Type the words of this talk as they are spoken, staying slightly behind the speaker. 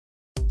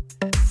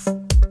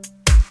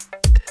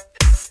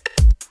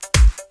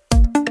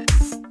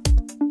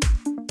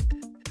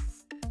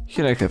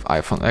Here I have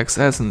iPhone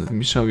XS, and let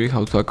me show you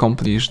how to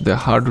accomplish the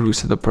hard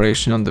reset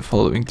operation on the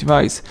following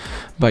device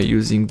by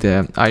using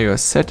the iOS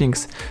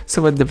settings.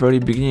 So at the very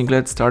beginning,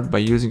 let's start by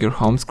using your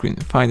home screen.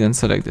 Find and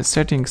select the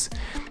settings.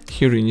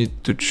 Here you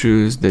need to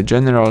choose the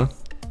general.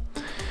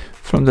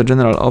 From the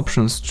general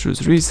options,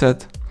 choose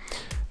reset,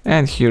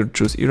 and here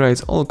choose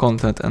erase all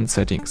content and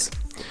settings.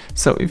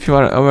 So if you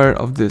are aware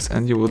of this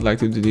and you would like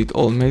to delete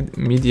all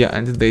media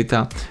and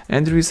data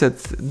and reset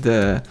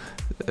the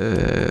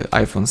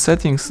iPhone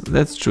settings,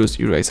 let's choose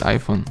erase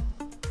iPhone.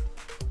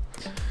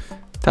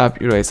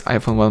 Tap erase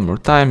iPhone one more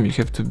time. You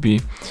have to be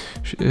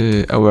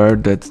aware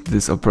that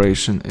this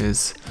operation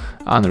is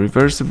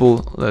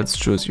unreversible. Let's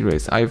choose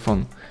erase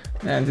iPhone,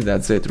 and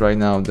that's it. Right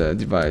now the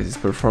device is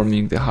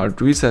performing the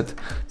hard reset,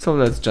 so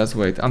let's just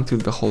wait until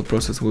the whole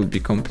process will be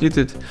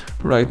completed.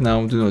 Right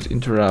now do not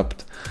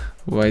interrupt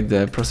while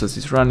the process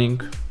is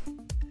running.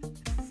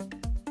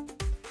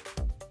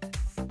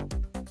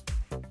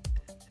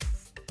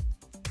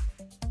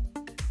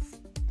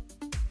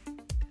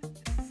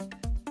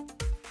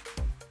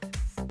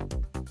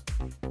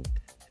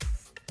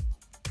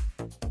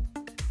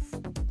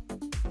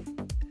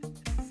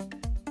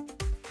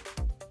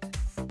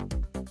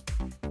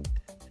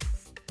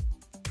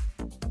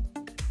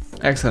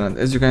 Excellent,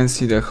 as you can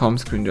see the home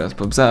screen just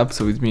pops up,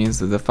 so it means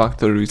that the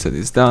factory reset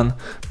is done.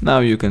 Now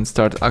you can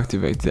start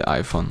activate the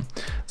iPhone.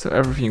 So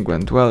everything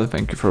went well,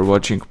 thank you for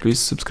watching, please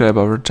subscribe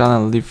our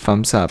channel, leave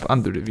thumbs up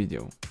under the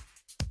video.